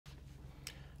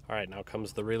All right, now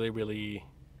comes the really, really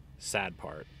sad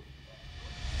part.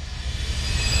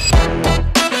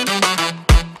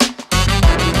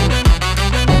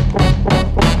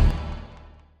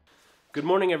 Good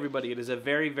morning, everybody. It is a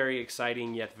very, very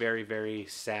exciting yet very, very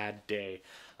sad day.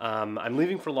 I'm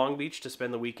leaving for Long Beach to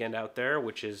spend the weekend out there,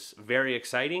 which is very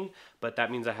exciting, but that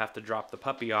means I have to drop the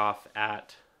puppy off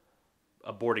at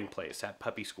a boarding place, at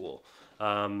puppy school,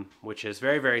 which is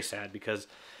very, very sad because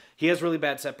he has really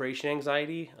bad separation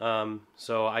anxiety.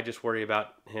 So I just worry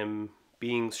about him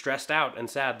being stressed out and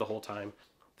sad the whole time.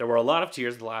 There were a lot of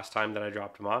tears the last time that I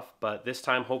dropped him off, but this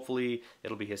time, hopefully,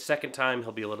 it'll be his second time.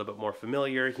 He'll be a little bit more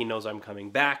familiar. He knows I'm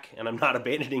coming back, and I'm not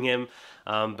abandoning him.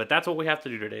 But that's what we have to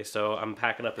do today. So I'm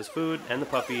packing up his food and the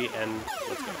puppy, and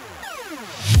let's go.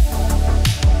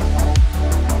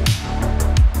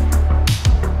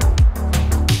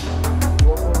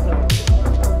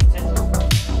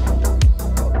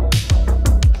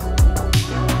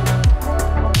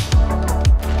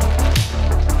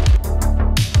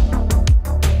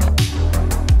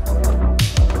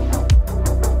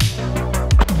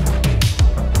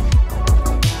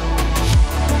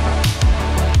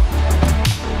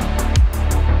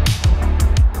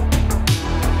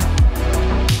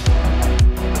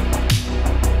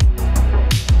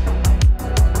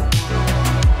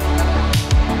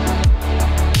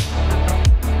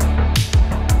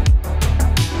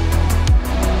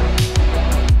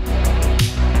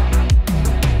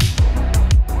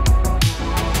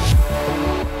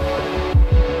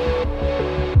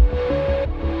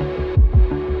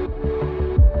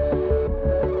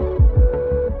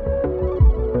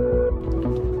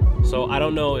 So I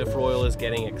don't know if Royal is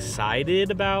getting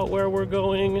excited about where we're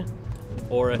going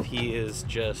or if he is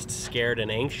just scared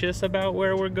and anxious about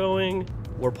where we're going.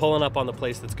 We're pulling up on the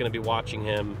place that's gonna be watching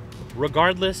him.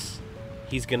 Regardless,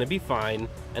 he's gonna be fine.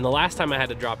 And the last time I had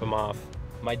to drop him off,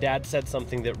 my dad said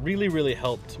something that really, really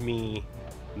helped me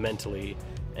mentally.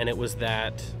 And it was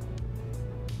that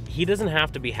he doesn't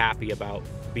have to be happy about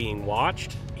being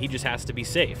watched. He just has to be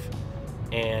safe.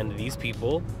 And these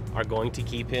people are going to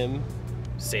keep him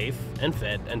safe and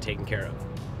fed and taken care of.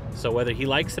 So whether he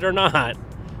likes it or not,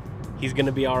 he's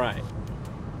gonna be all right.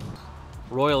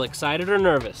 Royal, excited or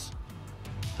nervous?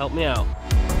 Help me out.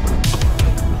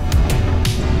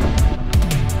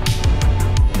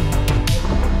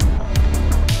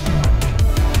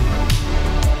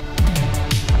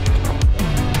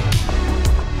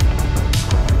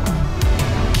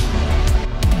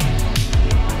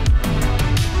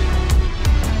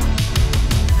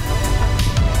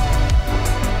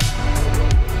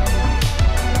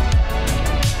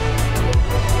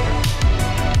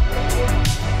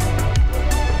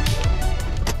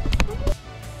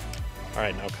 All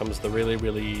right, now comes the really,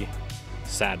 really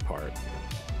sad part.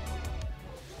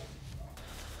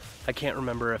 I can't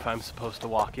remember if I'm supposed to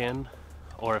walk in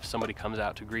or if somebody comes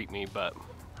out to greet me, but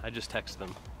I just text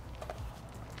them.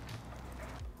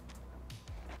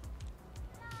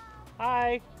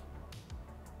 Hi.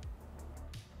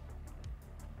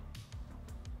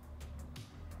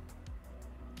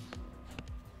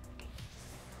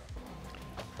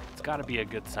 It's gotta be a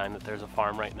good sign that there's a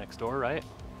farm right next door, right?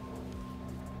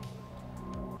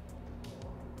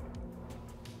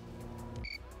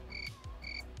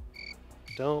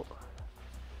 Don't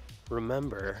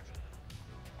remember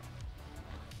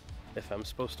if I'm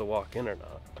supposed to walk in or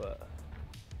not, but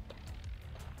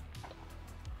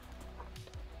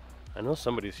I know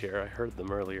somebody's here. I heard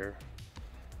them earlier.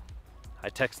 I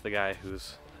text the guy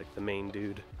who's like the main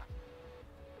dude,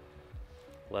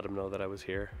 let him know that I was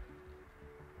here.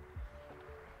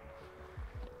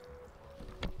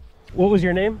 What was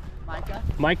your name? Micah.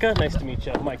 Micah? Nice to meet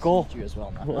you. Michael. Nice to meet you as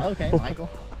well. Okay, Michael.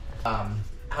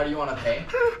 How do you want to pay?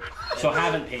 So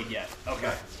haven't paid yet.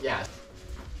 Okay. Yeah.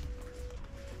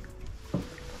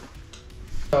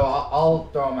 So I'll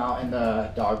throw him out in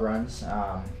the dog runs.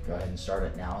 Go ahead and start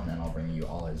it now, and then I'll bring you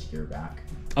all his gear back.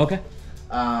 Okay.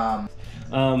 But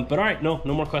all right, no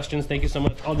more questions. Thank you so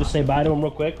much. I'll just say bye to him real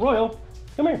quick. Royal,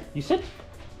 come here. You sit.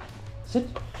 Sit.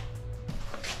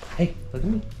 Hey, look at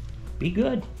me. Be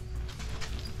good.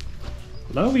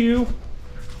 Love you.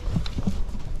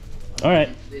 All right.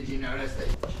 Did you notice that?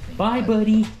 Bye,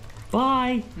 buddy.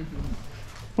 Bye.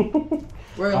 All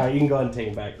right, you can go ahead and take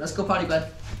him back. Let's go potty,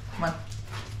 bud. Come on.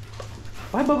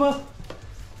 Bye, Bubba.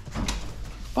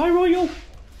 Bye, Royal.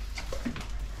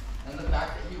 And the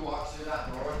fact that he walks through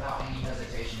that door without any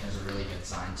hesitation is a really good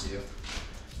sign too.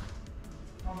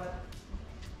 Come on,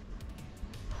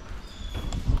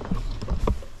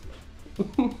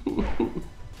 bud.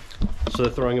 So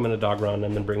they're throwing him in a dog run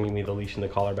and then bringing me the leash and the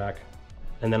collar back.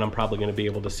 And then I'm probably going to be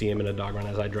able to see him in a dog run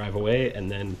as I drive away, and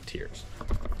then tears.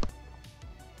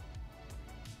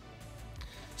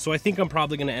 So I think I'm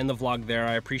probably gonna end the vlog there.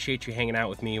 I appreciate you hanging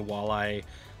out with me while I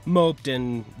moped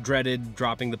and dreaded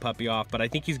dropping the puppy off, but I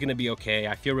think he's gonna be okay.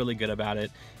 I feel really good about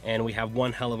it, and we have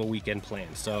one hell of a weekend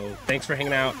planned. So thanks for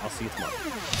hanging out. I'll see you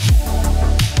tomorrow.